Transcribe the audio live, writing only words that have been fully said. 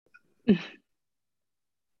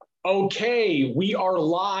Okay, we are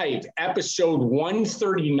live, episode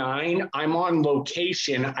 139. I'm on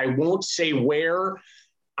location. I won't say where.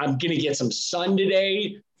 I'm gonna get some sun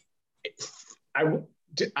today. I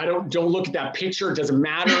I don't look at that picture. It doesn't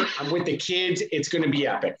matter. I'm with the kids. It's gonna be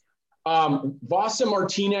epic. Vasa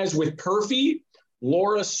Martinez with Perfy,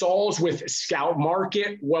 Laura Sauls with Scout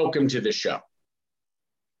Market. Welcome to the show.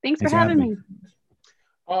 Thanks for having me.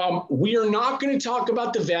 We are not going to talk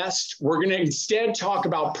about the vest. We're going to instead talk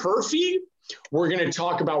about Perfy. We're going to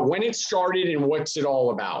talk about when it started and what's it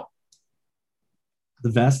all about. The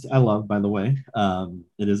vest I love, by the way.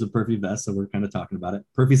 It is a Perfy vest, so we're kind of talking about it.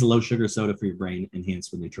 Perfy's a low sugar soda for your brain,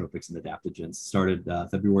 enhanced with nootropics and adaptogens. Started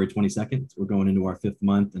February 22nd. We're going into our 5th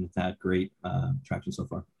month, and it's had great traction so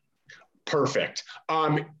far. Perfect.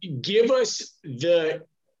 Give us the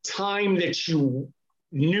time that you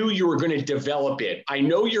knew you were going to develop it. I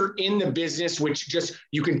know you're in the business, which just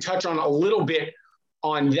you can touch on a little bit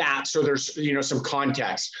on that, so there's some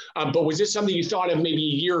context. But was this something you thought of maybe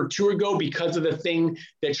a year or two ago because of the thing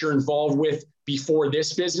that you're involved with before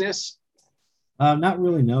this business? Not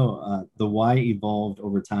really, no. The why evolved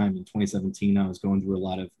over time. In 2017, I was going through a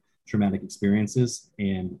lot of traumatic experiences,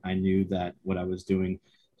 and I knew that what I was doing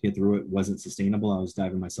to get through it wasn't sustainable. I was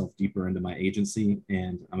diving myself deeper into my agency,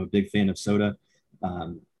 and I'm a big fan of soda.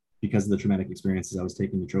 Because of the traumatic experiences, I was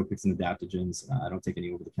taking nootropics and adaptogens. I don't take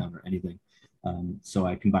any over-the-counter anything. So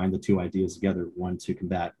I combined the two ideas together, one to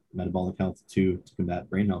combat metabolic health, two to combat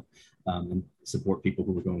brain health, and support people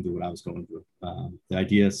who were going through what I was going through. The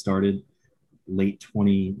idea started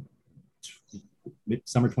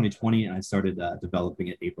summer 2020, and I started developing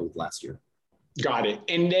it April of last year. Got it.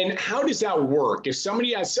 And then how does that work? If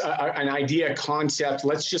somebody has an idea, a concept,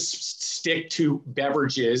 let's just stick to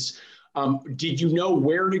beverages. Did you know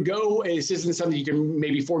where to go? This isn't something you can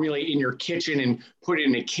maybe formulate in your kitchen and put it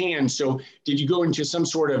in a can. So did you go into some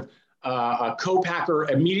sort of a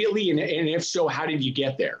co-packer immediately? And if so, how did you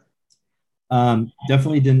get there?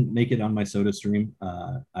 Definitely didn't make it on my soda stream.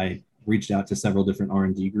 I reached out to several different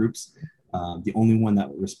R&D groups. The only one that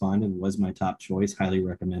responded was my top choice, highly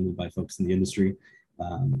recommended by folks in the industry.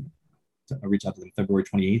 I reached out to them February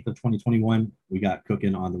 28th of 2021. We got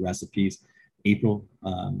cooking on the recipes. April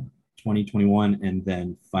 2021, and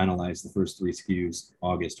then finalized the first 3 SKUs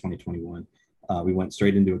August 2021. We went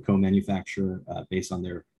straight into a co-manufacturer based on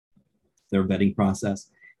their vetting process,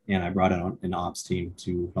 and I brought in an ops team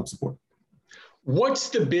to help support. What's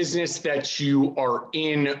the business that you are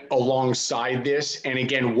in alongside this? And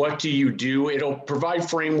again, what do you do? It'll provide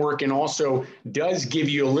framework and also does give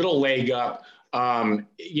you a little leg up,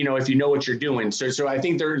 if you know what you're doing. So I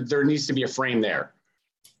think there needs to be a frame there.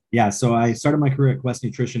 Yeah, so I started my career at Quest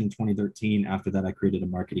Nutrition in 2013. After that, I created a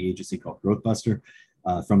marketing agency called Growthbuster.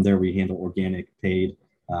 From there, we handle organic, paid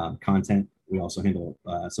content. We also handle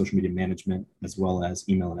social media management, as well as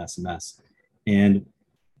email and SMS. And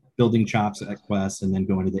building chops at Quest and then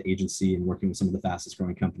going to the agency and working with some of the fastest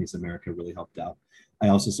growing companies in America really helped out. I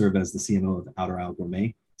also serve as the CMO of Outer Isle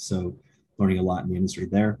Gourmet, so learning a lot in the industry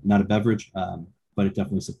there. Not a beverage, but it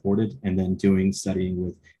definitely supported. And then studying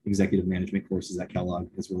with executive management courses at Kellogg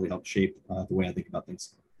has really helped shape the way I think about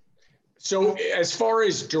things. So as far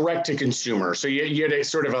as direct to consumer, so you had a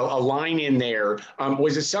sort of a line in there.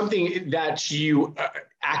 Was it something that you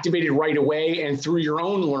activated right away and through your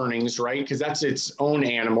own learnings, right? Because that's its own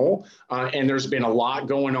animal. And there's been a lot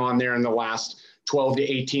going on there in the last 12 to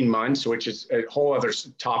 18 months, which is a whole other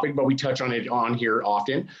topic, but we touch on it on here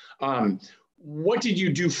often. What did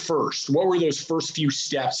you do first? What were those first few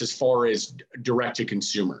steps as far as direct to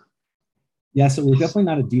consumer? Yeah, so we're definitely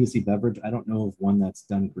not a D2C beverage. I don't know of one that's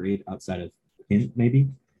done great outside of Hint, maybe.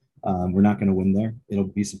 We're not going to win there. It'll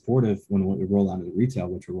be supportive when we roll out into retail,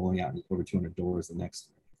 which we're rolling out in over 200 doors the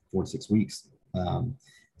next 4 to 6 weeks.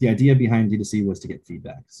 The idea behind D2C was to get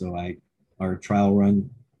feedback. So our trial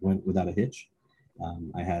run went without a hitch.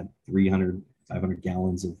 I had 300, 500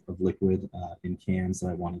 gallons of liquid in cans that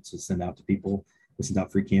I wanted to send out to people. We sent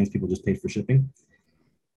out free cans. People just paid for shipping.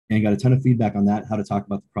 And got a ton of feedback on that, how to talk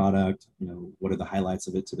about the product, what are the highlights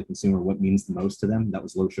of it to the consumer, what means the most to them. That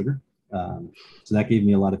was low sugar. So that gave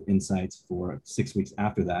me a lot of insights for 6 weeks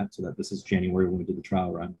after that. So that this is January when we did the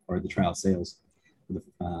trial run or the trial sales.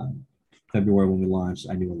 February when we launched,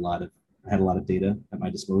 I had a lot of data at my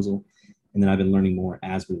disposal. And then I've been learning more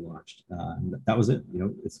as we launched. That was it.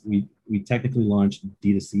 We technically launched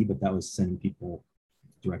D2C, but that was sending people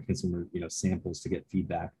direct consumer, samples to get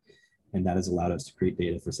feedback. And that has allowed us to create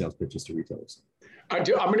data for sales pitches to retailers. I'm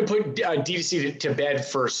going to put D2C to bed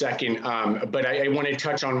for a second, but I want to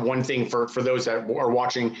touch on one thing for those that are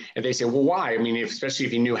watching, and they say, well, why? I mean, especially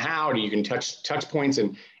if you knew how, you can touch points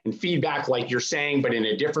and feedback like you're saying, but in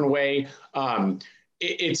a different way.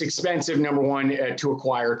 It's expensive, number one, to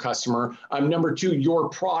acquire a customer. Number two, your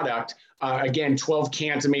product, again, 12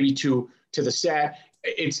 cans and maybe two to the set.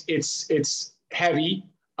 It's heavy.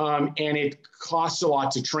 And it costs a lot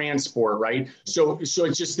to transport, right? So it's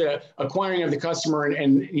just the acquiring of the customer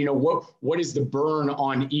and what is the burn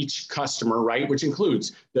on each customer, right? Which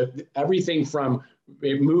includes everything from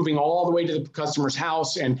moving all the way to the customer's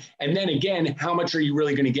house, and then again, how much are you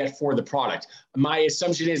really going to get for the product? My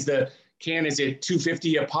assumption is the can is at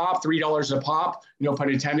 $2.50 a pop, $3 a pop, no pun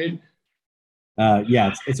intended.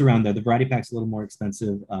 Yeah, it's around there. The variety pack's a little more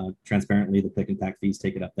expensive. Transparently, the pick and pack fees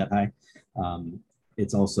take it up that high.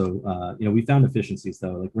 It's also, we found efficiencies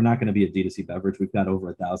though. Like we're not going to be a D2C beverage. We've got over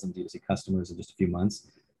 1,000 D2C customers in just a few months,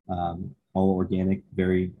 all organic,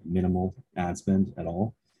 very minimal ad spend at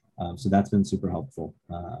all. So that's been super helpful.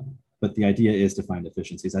 But the idea is to find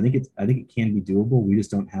efficiencies. I think it can be doable. We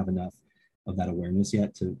just don't have enough of that awareness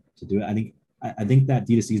yet to do it. I think that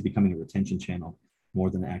D2C is becoming a retention channel more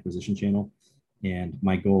than an acquisition channel. And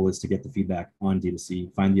my goal is to get the feedback on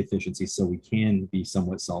D2C, find the efficiency so we can be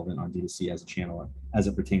somewhat solvent on D2C as a channel as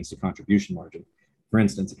it pertains to contribution margin. For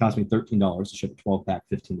instance, it cost me $13 to ship a 12 pack,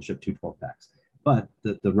 $15 to ship 2 12 packs. But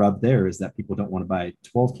the rub there is that people don't want to buy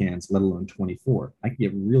 12 cans, let alone 24. I can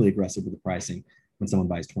get really aggressive with the pricing when someone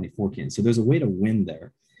buys 24 cans. So there's a way to win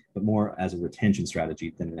there, but more as a retention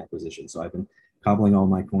strategy than an acquisition. So I've been cobbling all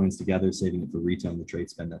my coins together, saving it for retail and the trade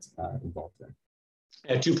spend that's involved there.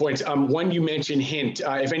 2 points. One, you mentioned Hint.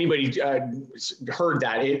 If anybody heard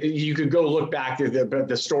that, you could go look back at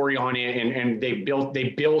the story on it, and they built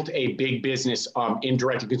a big business in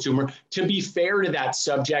direct to consumer. To be fair to that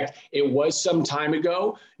subject, it was some time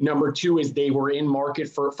ago. Number two is they were in market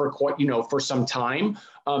for quite for some time.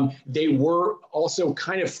 They were also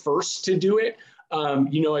kind of first to do it.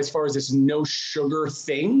 As far as this no sugar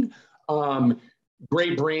thing.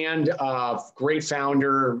 Great brand, great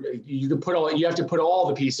founder. You have to put all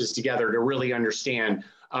the pieces together to really understand,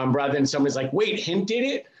 rather than someone's like, wait, Hint did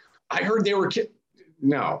it? I heard they were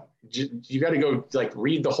no, you got to go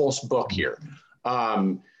read the whole book here.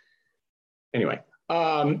 Anyway,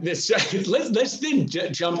 let's then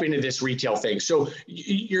jump into this retail thing. So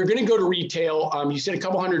you're going to go to retail. You said a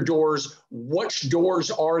couple hundred doors. Which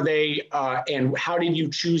doors are they, and how did you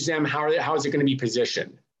choose them? How is it going to be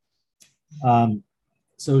positioned?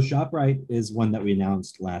 So ShopRite is one that we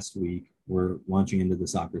announced last week. We're launching into the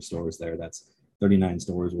soccer stores there. That's 39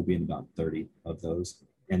 stores. We'll be in about 30 of those.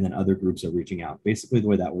 And then other groups are reaching out. Basically, the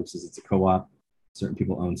way that works is it's a co-op. Certain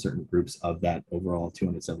people own certain groups of that overall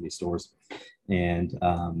 270 stores. And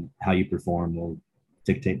how you perform will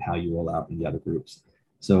dictate how you roll out in the other groups.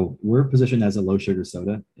 So we're positioned as a low sugar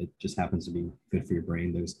soda. It just happens to be good for your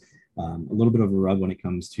brain. There's a little bit of a rub when it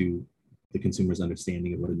comes to the consumer's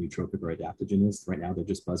understanding of what a nootropic or adaptogen is. Right now, they're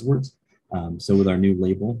just buzzwords. So with our new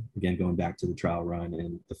label, again, going back to the trial run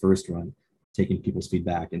and the first run, taking people's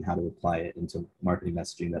feedback and how to apply it into marketing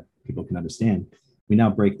messaging that people can understand, we now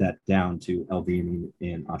break that down to L-theanine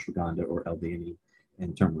and ashwagandha, or L-theanine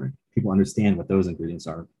and turmeric. People understand what those ingredients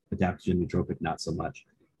are. Adaptogen, nootropic, not so much.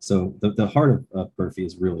 So the heart of Burfie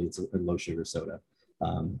is really, it's a low sugar soda.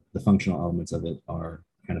 The functional elements of it are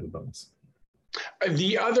kind of a bonus.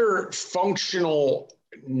 The other functional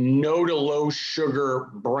no to low sugar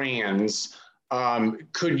brands,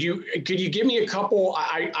 could you give me a couple?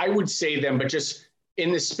 I would say them, but just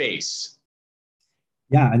in the space.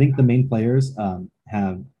 Yeah, I think the main players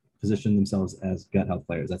have positioned themselves as gut health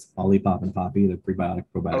players. That's Olipop and Poppi, the prebiotic,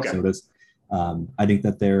 probiotic sodas. I think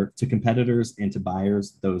that they're, to competitors and to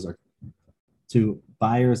buyers, to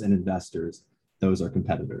buyers and investors, those are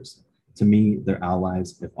competitors. To me, they're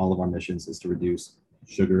allies. If all of our missions is to reduce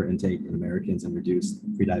sugar intake in Americans and reduce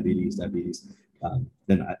prediabetes, diabetes,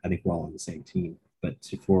 then I think we're all on the same team. But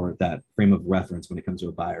for that frame of reference when it comes to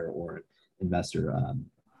a buyer or an investor,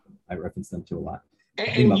 I reference them to a lot.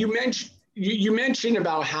 And you mentioned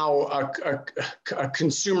about how a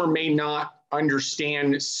consumer may not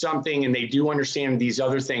understand something and they do understand these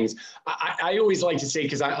other things. I always like to say,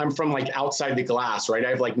 because I'm from outside the glass, right? I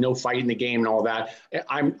have no fight in the game and all that.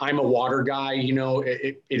 I'm a water guy,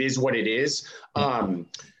 it is what it is.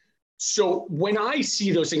 So when I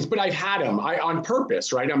see those things, but I've had them on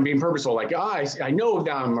purpose, right? I'm being purposeful, I know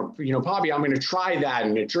them, Poppi, I'm going to try that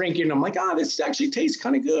and drink it. And I'm like, this actually tastes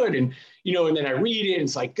kind of good. And, and then I read it and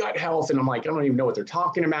it's gut health. And I'm like, I don't even know what they're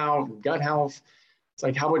talking about. Gut health.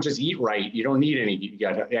 It's how about just eat right? You don't need any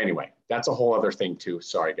gut. Anyway, that's a whole other thing too.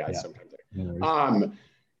 Sorry, guys. Yeah. Sometimes No worries.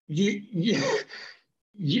 You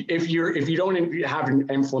if you don't have an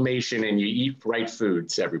inflammation and you eat right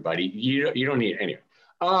foods, everybody, you don't need anyway.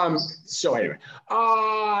 So anyway,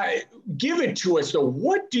 give it to us though.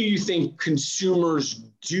 What do you think consumers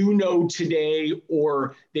do know today,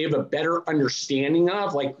 or they have a better understanding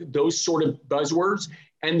of, like those sort of buzzwords,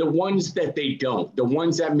 and the ones that they don't, the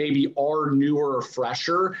ones that maybe are newer or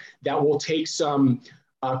fresher, that will take some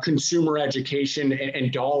consumer education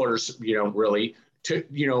and dollars, really to,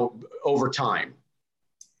 over time?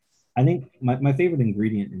 I think my favorite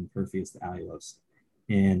ingredient in Perfy is the allulose.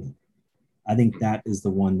 And I think that is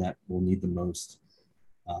the one that will need the most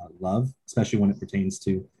love, especially when it pertains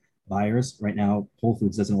to buyers. Right now, Whole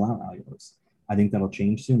Foods doesn't allow allulose. I think that'll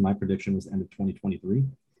change soon. My prediction was end of 2023.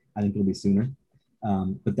 I think it'll be sooner.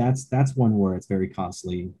 But that's one where it's very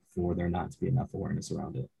costly for there not to be enough awareness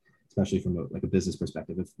around it, especially from a business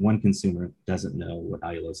perspective. If one consumer doesn't know what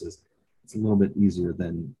allulose is, it's a little bit easier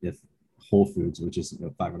than if Whole Foods, which is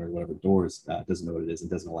 500 whatever doors, doesn't know what it is and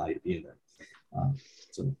doesn't allow you to be in there.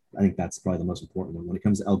 So I think that's probably the most important one. When it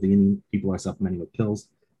comes to L-theanine, people are supplementing with pills.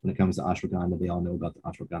 When it comes to ashwagandha, they all know about the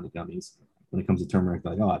ashwagandha gummies. When it comes to turmeric,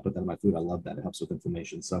 they're like, oh, I put that in my food. I love that. It helps with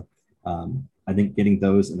inflammation. So I think getting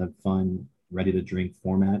those in a fun, ready to drink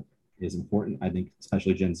format is important. I think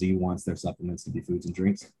especially Gen Z wants their supplements to be foods and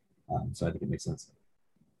drinks. So I think it makes sense.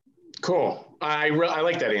 Cool. I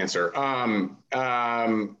like that answer.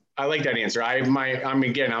 I like that answer. I'm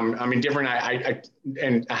indifferent.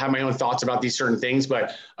 And I have my own thoughts about these certain things,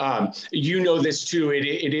 but this too.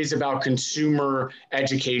 It is about consumer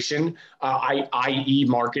education, i.e.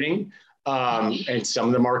 marketing. And some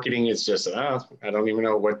of the marketing is just, I don't even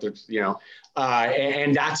know what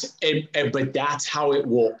and but that's how it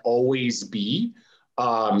will always be.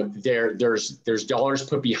 There's dollars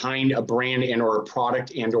put behind a brand and or a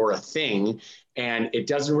product and or a thing. And it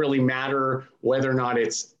doesn't really matter whether or not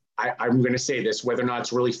I'm going to say this, whether or not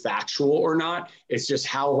it's really factual or not. It's just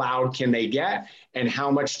how loud can they get and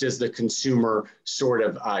how much does the consumer sort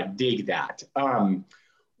of dig that.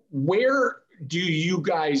 Where do you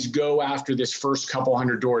guys go after this first couple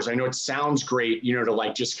hundred doors? I know it sounds great, to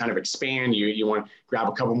like just kind of expand. You want to grab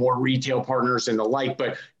a couple more retail partners and the like, but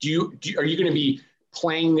are you going to be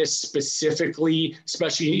playing this specifically,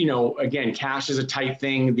 especially, again, cash is a tight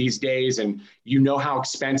thing these days, and how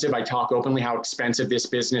expensive, I talk openly, how expensive this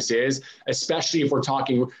business is, especially if we're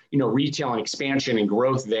talking, retail and expansion and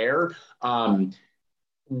growth there.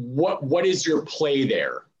 What is your play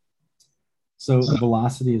there? So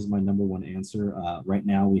velocity is my number one answer. Right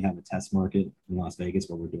now we have a test market in Las Vegas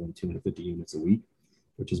where we're doing 250 units a week,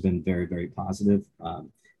 which has been very, very positive.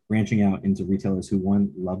 Branching out into retailers who,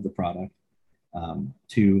 one, love the product,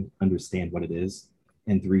 two, understand what it is,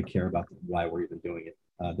 and three, care about why we're even doing it.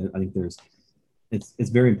 I think it's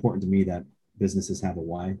very important to me that businesses have a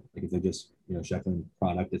why. Like if they're just shuffling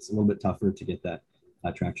product, it's a little bit tougher to get that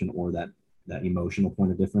traction or that emotional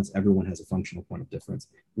point of difference. Everyone has a functional point of difference.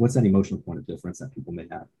 What's that emotional point of difference that people may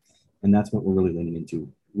have? And that's what we're really leaning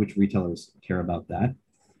into. Which retailers care about that?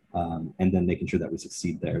 And then making sure that we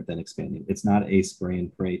succeed there, then expanding. It's not a spray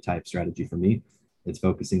and pray type strategy for me. It's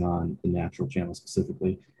focusing on the natural channel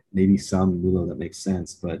specifically, maybe some MULO that makes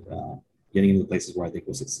sense, but getting into the places where I think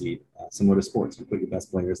we'll succeed. Similar to sports, you put your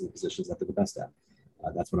best players in the positions that they're the best at.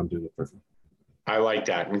 That's what I'm doing with Perfy. I like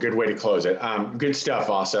that, and good way to close it. Good stuff,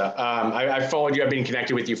 Asa. I've followed you. I've been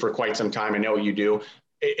connected with you for quite some time. I know what you do.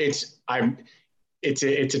 It's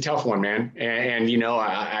a tough one, man. And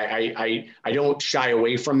I don't shy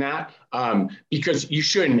away from that because you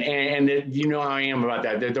shouldn't. And how I am about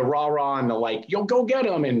that. The rah-rah and the like, you'll go get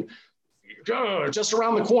them and just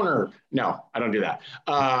around the corner. No, I don't do that.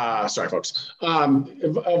 Sorry, folks.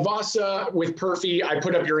 Vasa with Perfy, I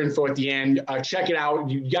put up your info at the end. Check it out.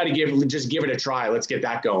 You got to just give it a try. Let's get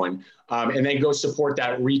that going. And then go support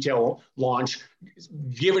that retail launch.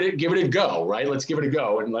 Give it a go, right? Let's give it a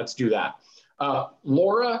go and let's do that.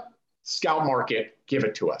 Laura, Scout Market, give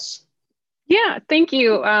it to us. Yeah, thank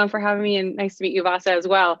you for having me, and nice to meet you, Vasa, as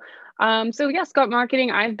well. Scout Marketing,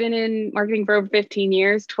 I've been in marketing for over 15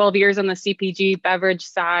 years, 12 years on the CPG beverage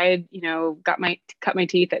side, cut my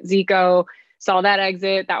teeth at Zico, saw that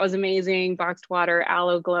exit. That was amazing. Boxed water,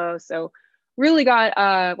 Aloe Glow. So really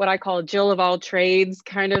got what I call Jill of all trades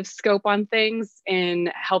kind of scope on things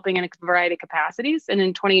and helping in a variety of capacities. And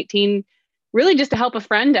in 2018, really just to help a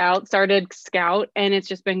friend out, started Scout, and it's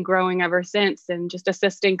just been growing ever since, and just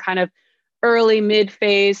assisting kind of early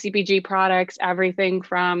mid-phase CPG products, everything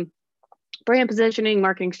from brand positioning,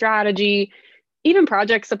 marketing strategy, even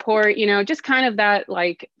project support, just kind of that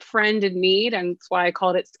like friend in need. And that's why I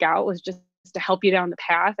called it Scout, was just to help you down the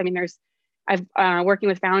path. I mean, I've working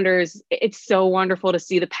with founders, it's so wonderful to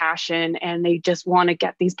see the passion and they just want to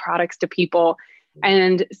get these products to people.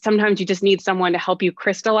 And sometimes you just need someone to help you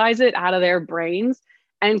crystallize it out of their brains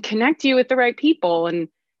and connect you with the right people. And,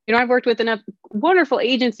 you know, I've worked with enough wonderful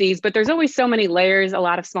agencies, but there's always so many layers a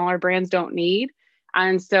lot of smaller brands don't need.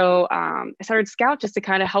 And so I started Scout just to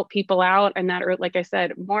kind of help people out in that, like I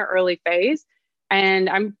said, more early phase. And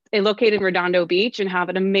I'm located in Redondo Beach and have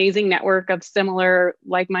an amazing network of similar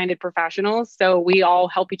like-minded professionals. So we all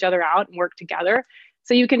help each other out and work together.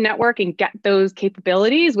 So you can network and get those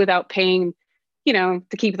capabilities without paying, you know,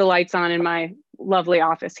 to keep the lights on in my lovely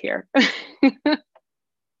office here.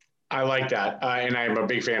 I like that. And I'm a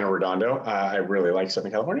big fan of Redondo. I really like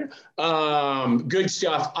Southern California. Good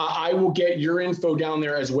stuff. I will get your info down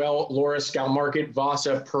there as well. Laura, Scout Market,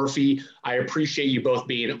 Vasa, Perfy. I appreciate you both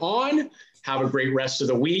being on. Have a great rest of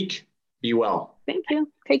the week. Be well. Thank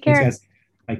you. Take care. Thanks, guys.